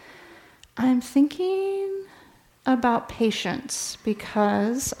 I'm thinking about patience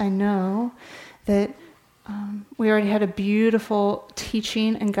because I know that we already had a beautiful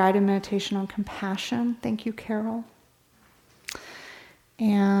teaching and guided meditation on compassion. Thank you, Carol.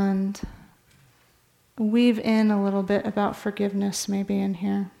 And weave in a little bit about forgiveness maybe in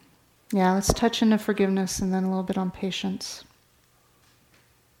here. Yeah, let's touch into forgiveness and then a little bit on patience.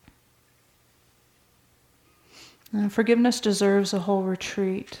 Forgiveness deserves a whole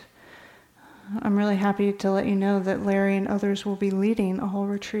retreat. I'm really happy to let you know that Larry and others will be leading a whole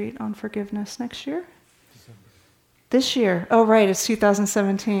retreat on forgiveness next year. December. This year. Oh, right, it's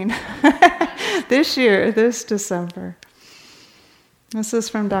 2017. This December. This is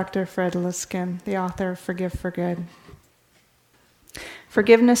from Dr. Fred Liskin, the author of Forgive for Good.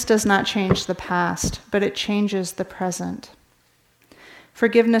 Forgiveness does not change the past, but it changes the present.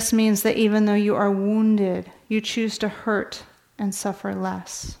 Forgiveness means that even though you are wounded, you choose to hurt and suffer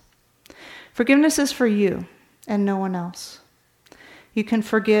less. Forgiveness is for you and no one else. You can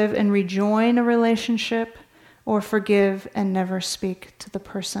forgive and rejoin a relationship, or forgive and never speak to the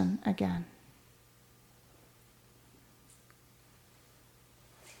person again.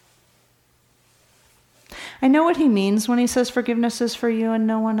 I know what he means when he says forgiveness is for you and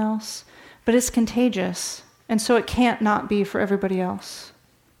no one else, but it's contagious, and so it can't not be for everybody else.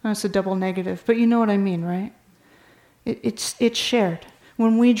 That's a double negative, but you know what I mean, right? It's shared.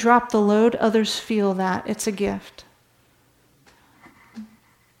 When we drop the load, others feel that. It's a gift.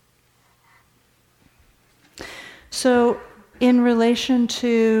 So, in relation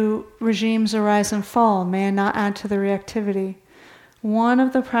to regimes arise and fall, may I not add to the reactivity? One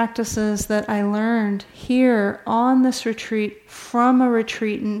of the practices that I learned here on this retreat from a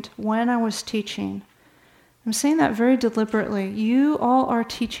retreatant when I was teaching, I'm saying that very deliberately, you all are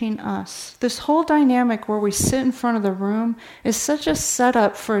teaching us. This whole dynamic where we sit in front of the room is such a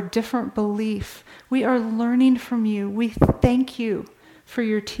setup for a different belief. We are learning from you. We thank you for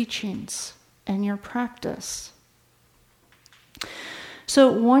your teachings and your practice.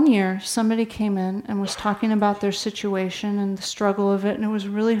 So one year, somebody came in and was talking about their situation and the struggle of it, and it was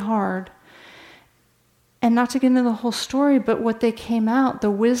really hard. And not to get into the whole story, but what they came out,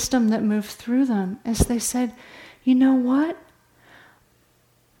 the wisdom that moved through them, is they said, you know what?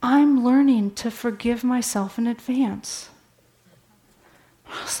 I'm learning to forgive myself in advance.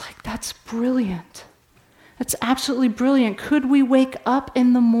 I was like, that's brilliant. That's absolutely brilliant. Could we wake up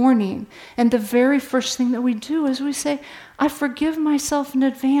in the morning and the very first thing that we do is we say, I forgive myself in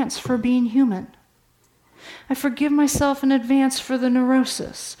advance for being human. I forgive myself in advance for the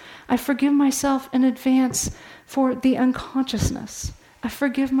neurosis. I forgive myself in advance for the unconsciousness. I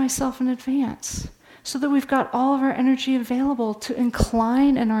forgive myself in advance so that we've got all of our energy available to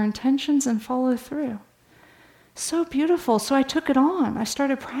incline in our intentions and follow through. So beautiful. So I took it on. I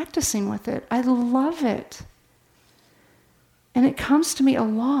started practicing with it. I love it. And it comes to me a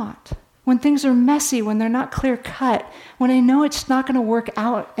lot. When things are messy, when they're not clear cut, when I know it's not going to work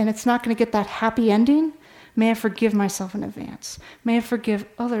out and it's not going to get that happy ending, may I forgive myself in advance. May I forgive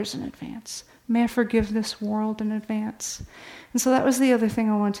others in advance. May I forgive this world in advance. And so that was the other thing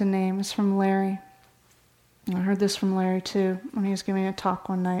I wanted to name. It's from Larry. I heard this from Larry too when he was giving a talk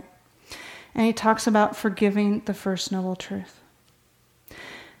one night. And he talks about forgiving the first noble truth.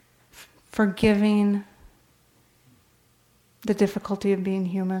 Forgiving the difficulty of being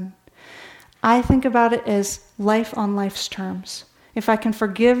human. I think about it as life on life's terms. If I can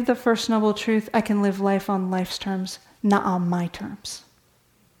forgive the first noble truth, I can live life on life's terms, not on my terms.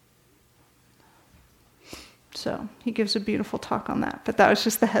 So he gives a beautiful talk on that, but that was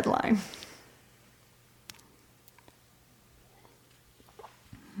just the headline.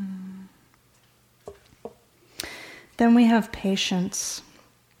 Then we have patience.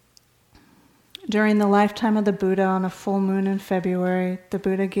 During the lifetime of the Buddha, on a full moon in February, the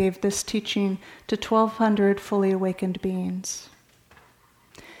Buddha gave this teaching to 1,200 fully awakened beings.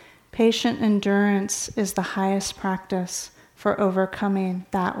 Patient endurance is the highest practice for overcoming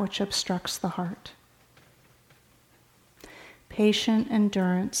that which obstructs the heart. patient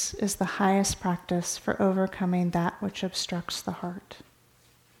endurance is the highest practice for overcoming that which obstructs the heart.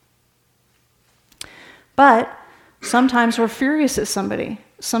 But sometimes we're furious at somebody.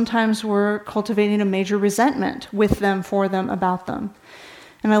 Sometimes we're cultivating a major resentment with them, for them, about them.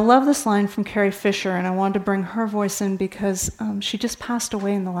 And I love this line from Carrie Fisher, and I wanted to bring her voice in because she just passed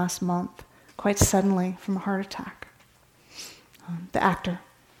away in the last month, quite suddenly from a heart attack. The actor.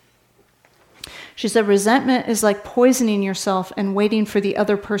 She said, resentment is like poisoning yourself and waiting for the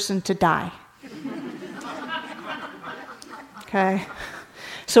other person to die. Okay?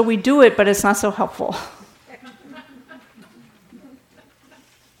 So we do it, but it's not so helpful.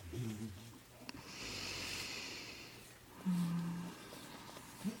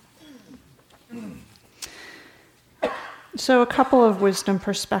 So a couple of wisdom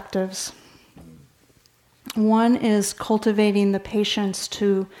perspectives. One is cultivating the patience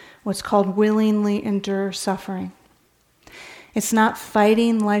to what's called willingly endure suffering. It's not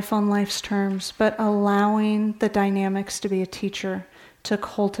fighting life on life's terms, but allowing the dynamics to be a teacher, to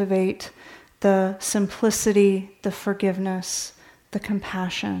cultivate the simplicity, the forgiveness, the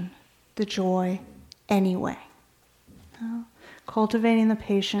compassion, the joy anyway. Cultivating the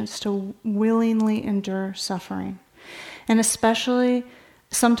patience to willingly endure suffering. And especially,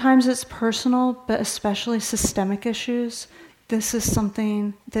 sometimes it's personal, but especially systemic issues. This is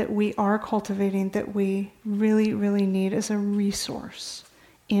something that we are cultivating that we really, really need as a resource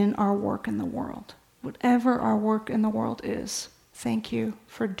in our work in the world. Whatever our work in the world is, thank you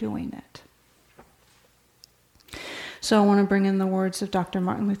for doing it. So I want to bring in the words of Dr.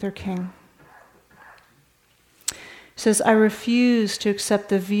 Martin Luther King. He says, I refuse to accept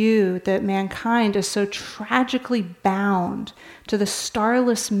the view that mankind is so tragically bound to the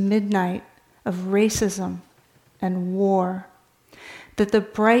starless midnight of racism and war that the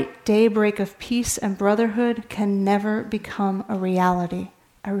bright daybreak of peace and brotherhood can never become a reality.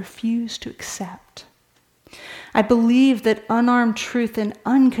 I refuse to accept. I believe that unarmed truth and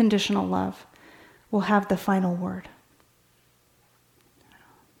unconditional love will have the final word.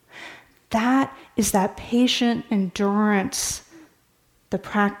 That is that patient endurance, the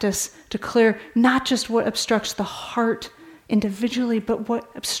practice to clear not just what obstructs the heart individually, but what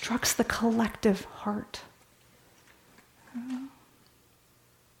obstructs the collective heart.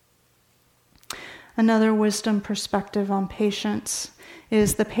 Another wisdom perspective on patience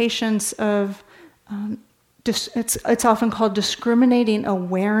is the patience of, it's often called discriminating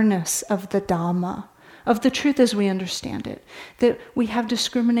awareness of the Dhamma, of the truth as we understand it, that we have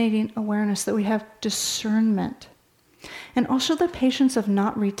discriminating awareness, that we have discernment, and also the patience of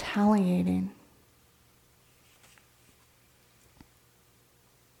not retaliating.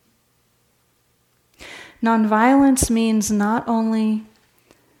 Nonviolence means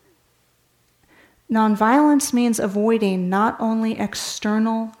avoiding not only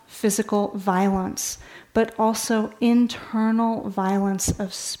external physical violence, but also internal violence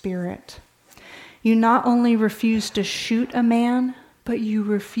of spirit. You not only refuse to shoot a man, but you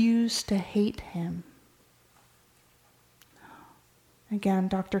refuse to hate him. Again,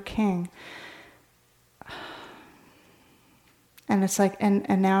 Dr. King. And it's like,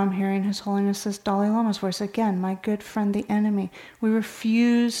 and now I'm hearing His Holiness's Dalai Lama's voice again, my good friend, the enemy. We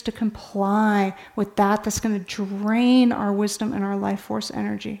refuse to comply with that's going to drain our wisdom and our life force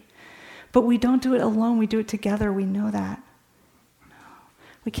energy. But we don't do it alone, we do it together, we know that.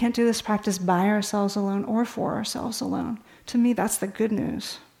 We can't do this practice by ourselves alone or for ourselves alone. To me, that's the good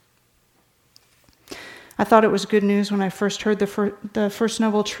news. I thought it was good news when I first heard the First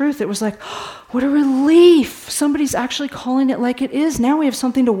Noble Truth. It was like, oh, what a relief. Somebody's actually calling it like it is. Now we have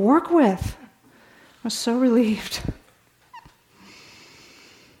something to work with. I was so relieved.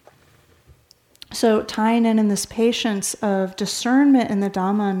 So tying in this patience of discernment in the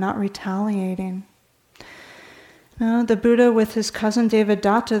Dhamma and not retaliating. No, the Buddha with his cousin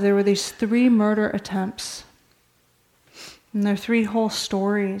Devadatta, there were these 3 murder attempts. And they're 3 whole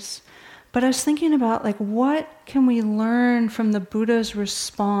stories. But I was thinking about, what can we learn from the Buddha's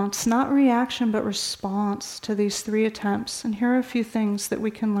response, not reaction, but response to these 3 attempts? And here are a few things that we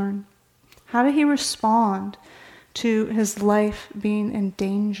can learn. How did he respond to his life being in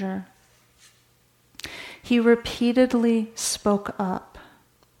danger? He repeatedly spoke up.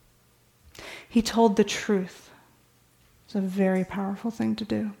 He told the truth. It's a very powerful thing to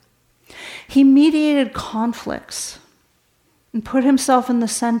do. He mediated conflicts and put himself in the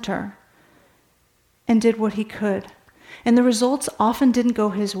center and did what he could. And the results often didn't go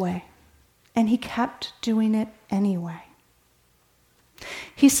his way. And he kept doing it anyway.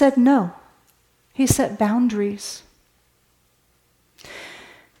 He said no. He set boundaries.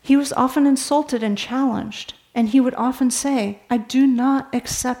 He was often insulted and challenged, And he would often say, I do not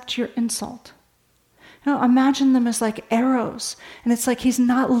accept your insult. Now imagine them as like arrows, and it's like he's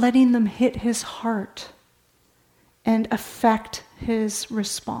not letting them hit his heart and affect his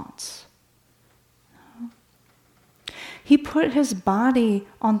response. He put his body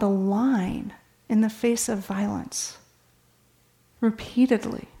on the line in the face of violence,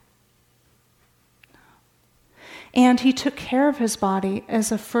 repeatedly. And he took care of his body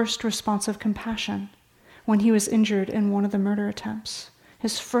as a first response of compassion when he was injured in one of the murder attempts.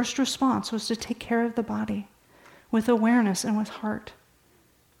 His first response was to take care of the body with awareness and with heart.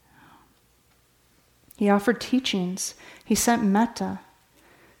 He offered teachings. He sent metta.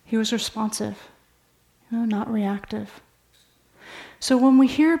 He was responsive, not reactive. So when we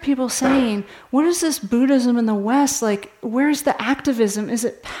hear people saying, what is this Buddhism in the West? Like, where's the activism? Is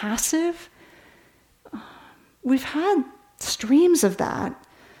it passive? We've had streams of that,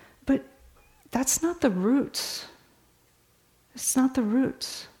 but that's not the roots. It's not the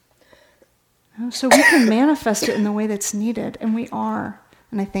roots. So we can manifest it in the way that's needed, and we are,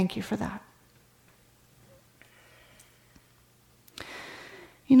 and I thank you for that.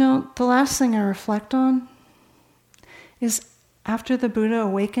 The last thing I reflect on is after the Buddha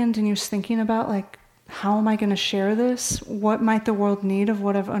awakened and he was thinking about, like, how am I going to share this? What might the world need of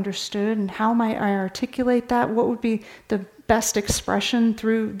what I've understood? And how might I articulate that? What would be the best expression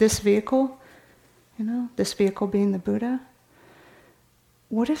through this vehicle? This vehicle being the Buddha.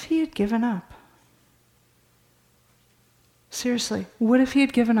 What if he had given up? Seriously, what if he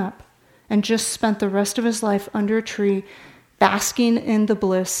had given up and just spent the rest of his life under a tree basking in the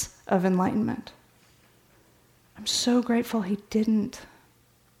bliss of enlightenment? I'm so grateful he didn't.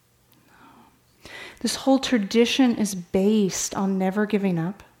 This whole tradition is based on never giving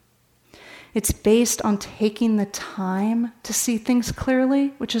up. It's based on taking the time to see things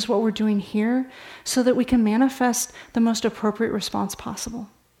clearly, which is what we're doing here, so that we can manifest the most appropriate response possible.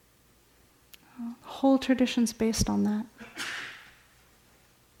 The whole tradition's based on that.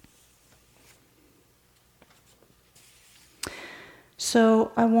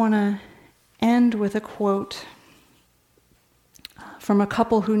 So I want to end with a quote from a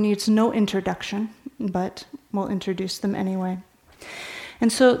couple who needs no introduction, but we'll introduce them anyway.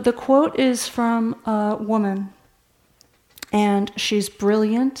 And so the quote is from a woman, and she's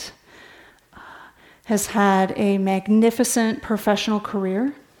brilliant, has had a magnificent professional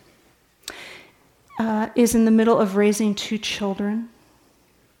career, is in the middle of raising 2 children,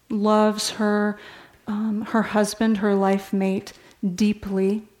 loves her husband, her life mate,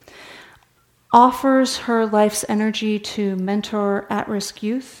 deeply, offers her life's energy to mentor at-risk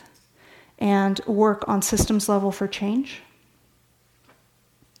youth and work on systems level for change.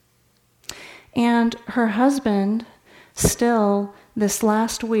 And her husband, still this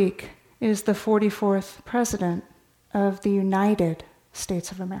last week, is the 44th president of the United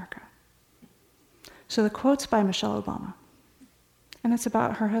States of America. So the quote's by Michelle Obama, and it's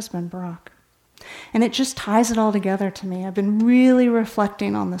about her husband, Barack. And it just ties it all together to me. I've been really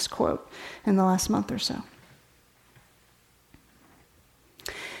reflecting on this quote in the last month or so.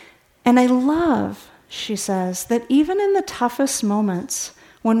 And I love, she says, that even in the toughest moments,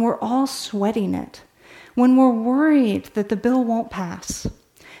 when we're all sweating it, when we're worried that the bill won't pass,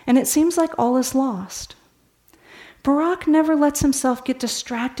 and it seems like all is lost, Barack never lets himself get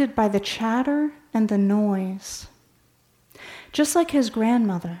distracted by the chatter and the noise. Just like his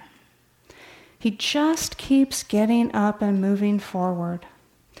grandmother, he just keeps getting up and moving forward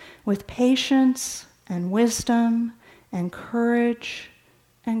with patience and wisdom and courage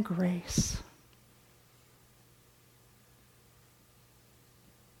and grace.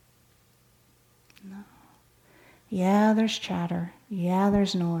 No. Yeah, there's chatter. Yeah,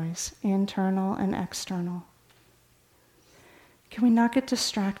 there's noise, internal and external. Can we not get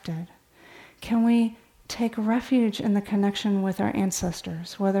distracted? Can we take refuge in the connection with our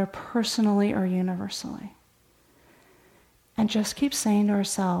ancestors, whether personally or universally? And just keep saying to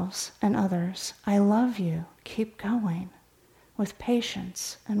ourselves and others, I love you, keep going, with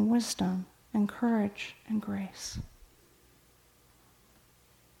patience and wisdom and courage and grace.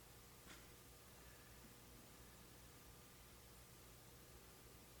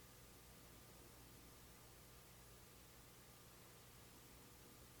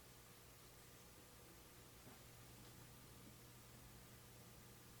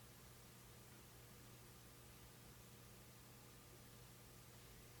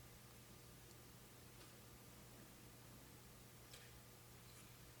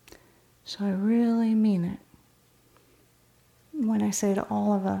 So I really mean it when I say to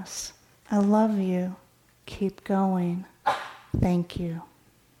all of us, I love you, keep going, thank you.